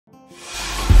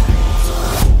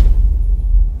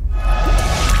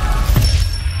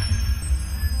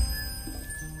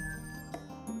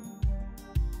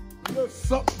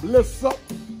Bless up.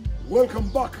 Welcome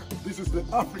back. This is the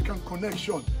African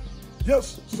Connection.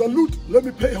 Yes, salute. Let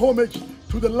me pay homage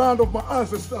to the land of my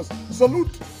ancestors.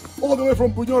 Salute. All the way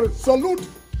from Bunyore. Salute.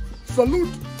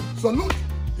 Salute. Salute.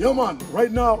 Yeah, man.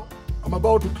 Right now, I'm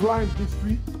about to climb this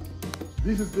tree.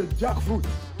 This is the jackfruit.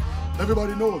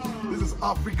 Everybody knows this is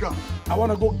Africa. I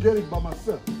want to go get it by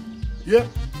myself. Yeah?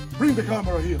 Bring the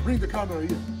camera here. Bring the camera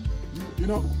here. You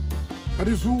know? Can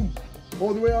you zoom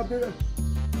all the way out there?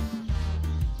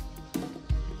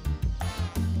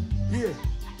 Yeah.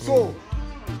 So,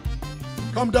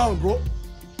 come down, bro.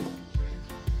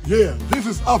 Yeah, this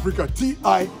is Africa. TIA.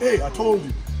 I told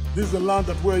you. This is the land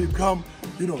that where you come,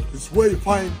 you know, it's where you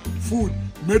find food,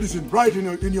 medicine, right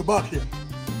in your backyard.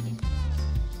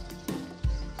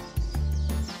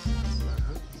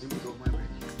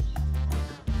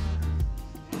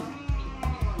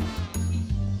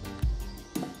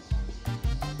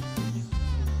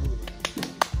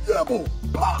 Yeah, boy.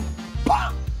 Bah,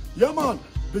 bah. Yeah, man.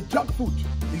 The jackfruit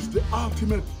is the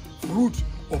ultimate fruit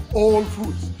of all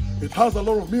fruits. It has a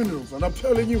lot of minerals, and I'm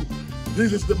telling you,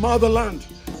 this is the motherland.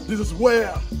 This is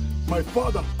where my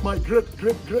father, my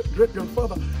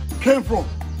great-great-great-great-grandfather came from.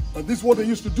 And this is what they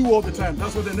used to do all the time.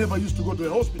 That's why they never used to go to the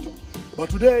hospital. But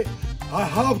today, I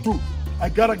have to. I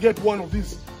gotta get one of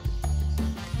these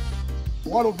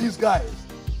guys.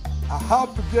 I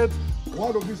have to get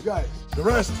one of these guys. The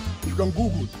rest, you can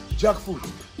Google jackfruit.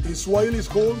 In Swahili, it's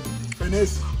called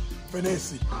fenesi.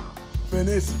 Fenesi.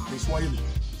 Fenesi in Swahili.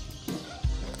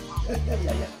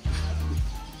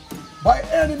 By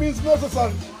any means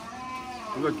necessary.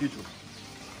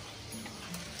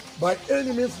 By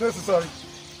any means necessary.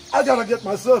 I gotta get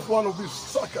myself one of these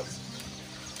suckers.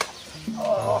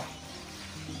 Oh.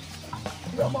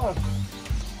 Come on.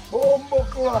 Oh,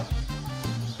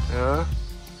 yeah.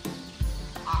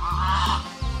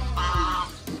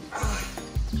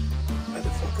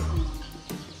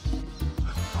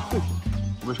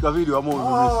 Umeshika video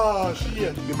ama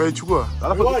shit. Nimeichukua.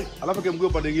 Alafu kemgwe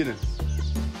upande nyingine.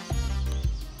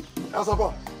 Sasa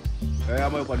hapa.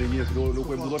 Ama upande nyingine ndio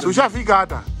kwa mzozo. Ushafika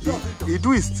hata. I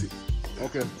twist.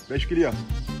 Okay, meshikilia.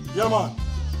 Yeah, man.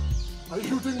 Are you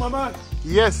shooting, my man?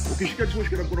 Yes. Ukishika tu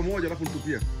shika mkono mmoja alafu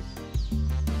nitupia.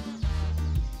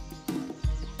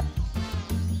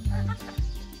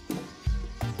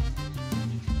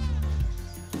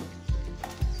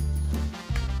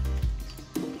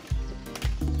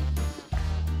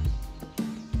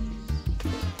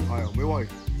 Haya, umewahi?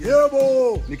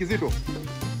 Yebo. Ni kizito?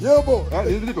 Yebo.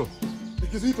 Ni kizito? Ni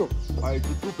kizito. Haya,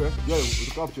 kitupe. Yeye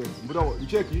utakapche. Mbona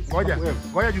icheki?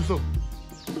 Ngoja juso.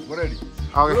 Ready?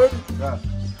 Okay. Ready? Yeah.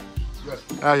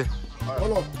 Okay.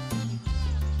 Hold on.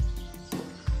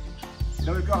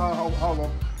 Now we got how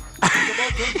long?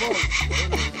 About 10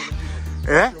 minutes.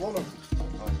 Eh? Hold on.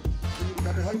 You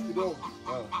got the height to go.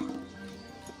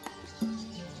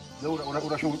 Leo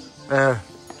una shoot.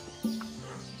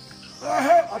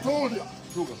 I told you. I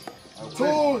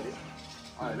told you.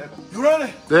 Alright, let go. You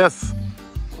ready? Yes.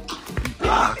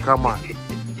 Come on.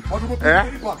 What do we put Eh?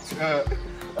 in back?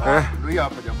 Ndio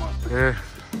hapa jamaa.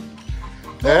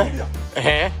 Told you.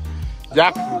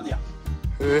 Jackfruit. Yeah,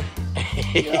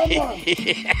 man.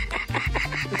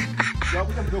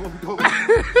 Jamaa mdogo mdogo.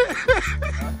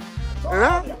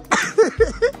 Told you.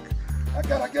 I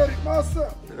gotta get it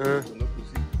myself.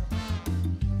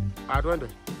 Atwende.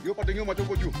 Yo pate nyuma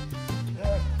choko juu.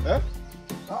 Yeah.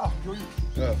 Ndio hii.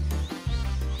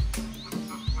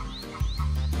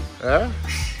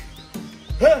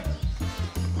 Hey.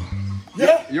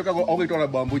 Yeah. Yo kago au itoa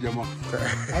bambu jamaa.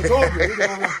 I told you.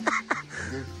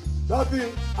 That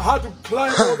thing, I had to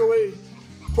climb all the way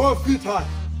 12 feet high.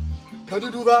 Can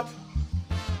you do that?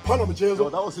 Pana mchezo. So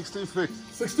that was 16 feet.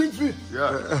 16 feet.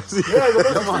 Yeah. Yeah,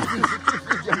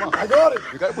 I got it.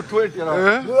 You got to put 20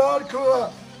 around. Blood clear.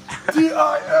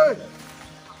 TIA.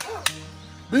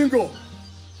 Bingo.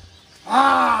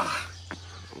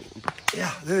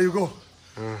 Yeah, there you go.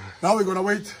 Now we're gonna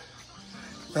wait.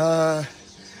 I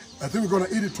think we're gonna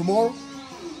eat it tomorrow.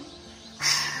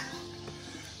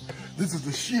 This is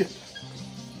the shit.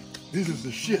 This is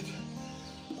the shit.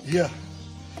 Yeah.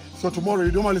 So tomorrow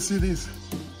you don't only see this.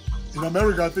 In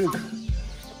America, I think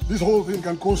this whole thing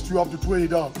can cost you up to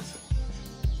 $20.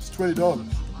 It's $20.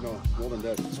 No, more than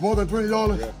that. It's more than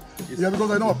 $20? Yeah. Yeah,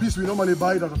 because I know a piece we normally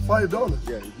buy it at $5.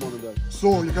 Yeah, it's more than that.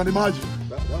 So you can imagine.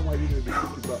 That might even be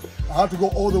 50 bucks. I had to go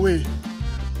all the way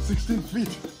 16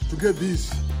 feet to get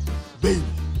this baby.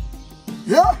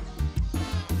 Yeah?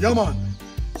 Yeah, man.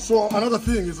 So another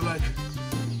thing is like,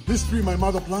 this tree, my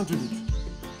mother planted it.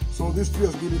 So this tree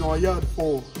has been in our yard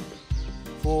for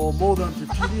more than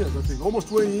 15 years, I think. Almost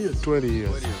 20 years. 20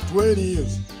 years. 20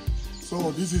 years.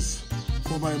 So this is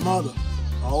for my mother,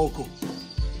 Aoko.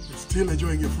 Still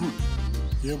enjoying your fruit.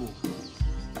 Yebo.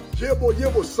 Yebo,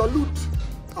 yebo, salute.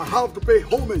 I have to pay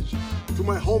homage to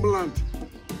my homeland,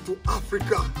 to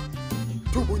Africa,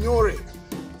 to Bunyore.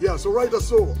 Yeah, so right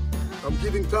so, I'm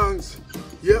giving thanks.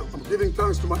 Yeah, I'm giving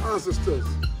thanks to my ancestors.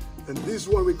 And this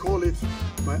one we call it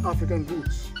My African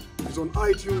Roots. It's on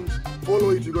iTunes.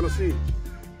 Follow it, you're gonna see it.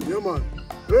 Yeah, man.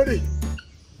 Ready?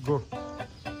 Go.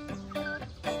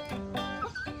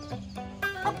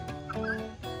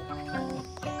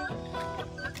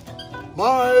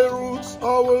 My roots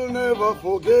I will never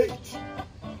forget.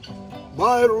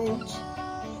 My roots,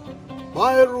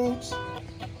 my roots,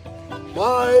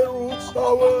 my roots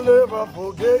I will never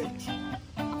forget.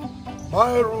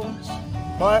 My roots,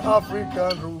 my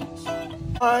African roots.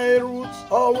 My roots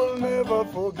I will never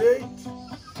forget.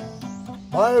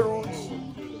 My roots,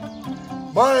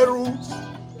 my roots,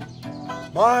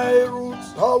 my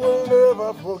roots I will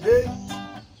never forget.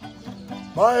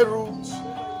 My roots,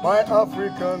 my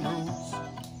African roots.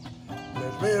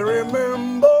 Let me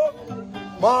remember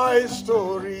my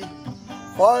story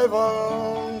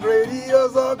 500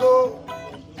 years ago.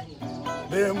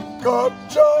 Them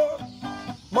captured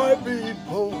my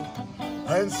people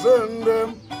and sent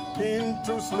them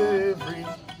into slavery.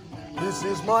 This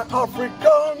is my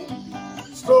African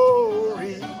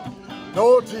story.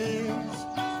 Notice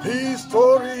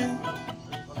history.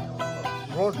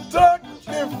 Protect,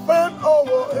 defend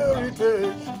our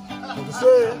heritage for the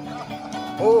sake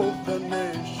of the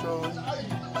nation.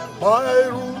 My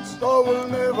roots I will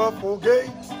never forget.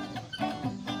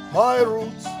 My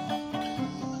roots,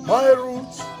 my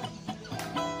roots,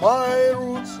 my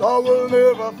roots I will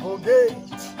never forget.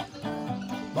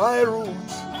 My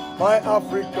roots, my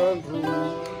African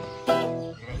roots.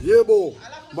 Yebo,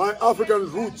 my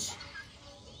African roots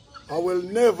I will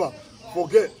never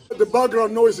forget. The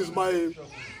background noise is my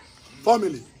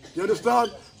family. You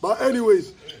understand? But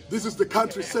anyways, this is the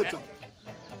country setup.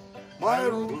 My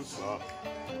roots,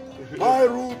 my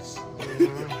roots,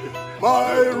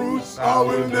 my roots I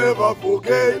will never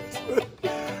forget.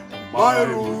 My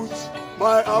roots,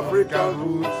 my African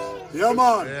roots. Yeah,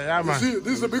 man. Yeah, man. You see,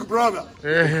 this is the big brother.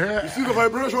 Yeah. You see the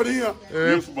vibration here?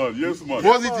 Yes, man. Yes, man.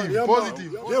 Positive, Yeah,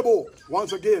 positive. man. Yebo,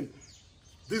 once again,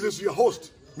 this is your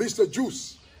host, Mr.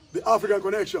 Juice, the African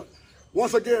Connection.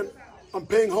 Once again, I'm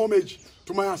paying homage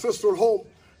to my ancestral home,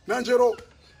 Nanjero,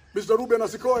 Mr. Ruben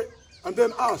Asikoi, and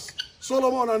then us,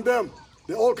 Solomon and them.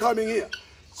 They're all coming here.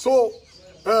 So,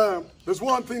 there's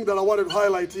one thing that I wanted to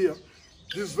highlight here.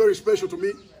 This is very special to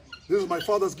me. This is my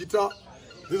father's guitar.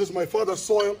 This is my father's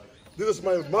soil. This is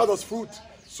my mother's fruit.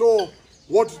 So,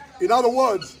 in other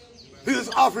words, this is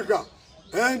Africa.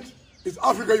 And it's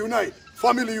Africa unite,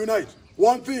 family unite.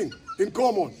 One thing in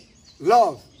common,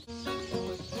 love.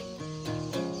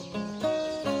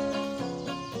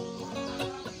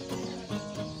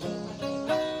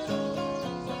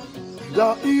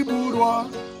 Ja iburwa,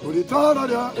 ulitara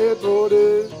ya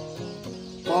etode,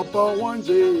 Papa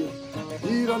wanje,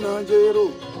 ira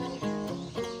nanjero,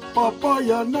 Papa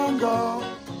yananga,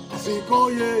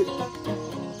 sikoye,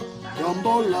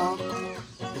 Gambola,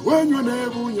 wenye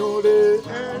nebunyole,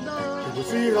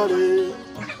 Ebusigale,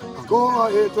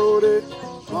 Agoa etode,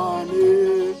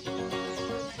 Mane.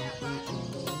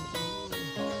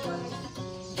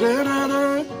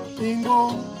 Jerere, Ingo,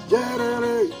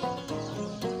 Jerere,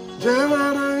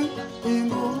 Jerere,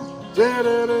 Ingo,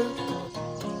 Jerere,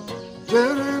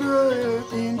 Jerere,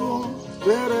 Ingo,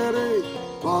 Jerere,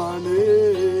 Bane.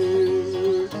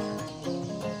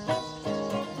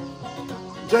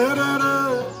 Jerere,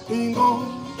 Ingo,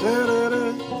 Jerere,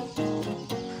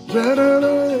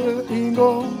 Jerere, Ingo,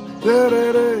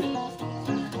 Jerere,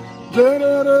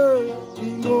 Jerere,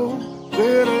 Ingo,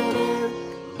 Jerere,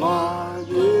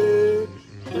 Bane.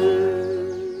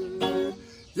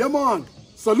 Yeah, man.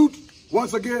 Salute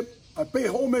once again. I pay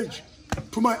homage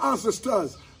to my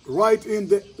ancestors right in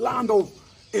the land of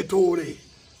Etore.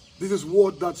 This is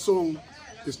what that song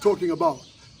is talking about.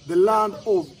 The land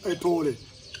of Etore.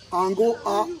 Ango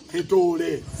a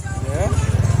Etore. Yeah.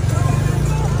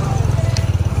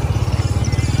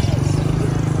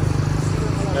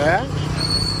 Yeah.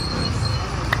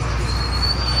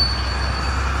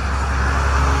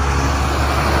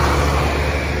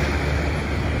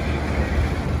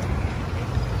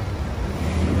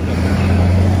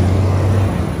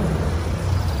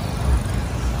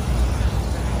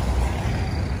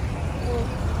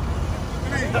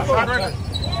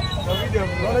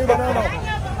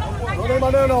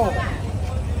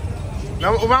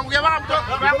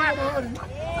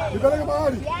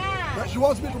 She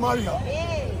wants me to marry her.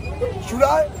 Should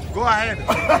I? Go ahead.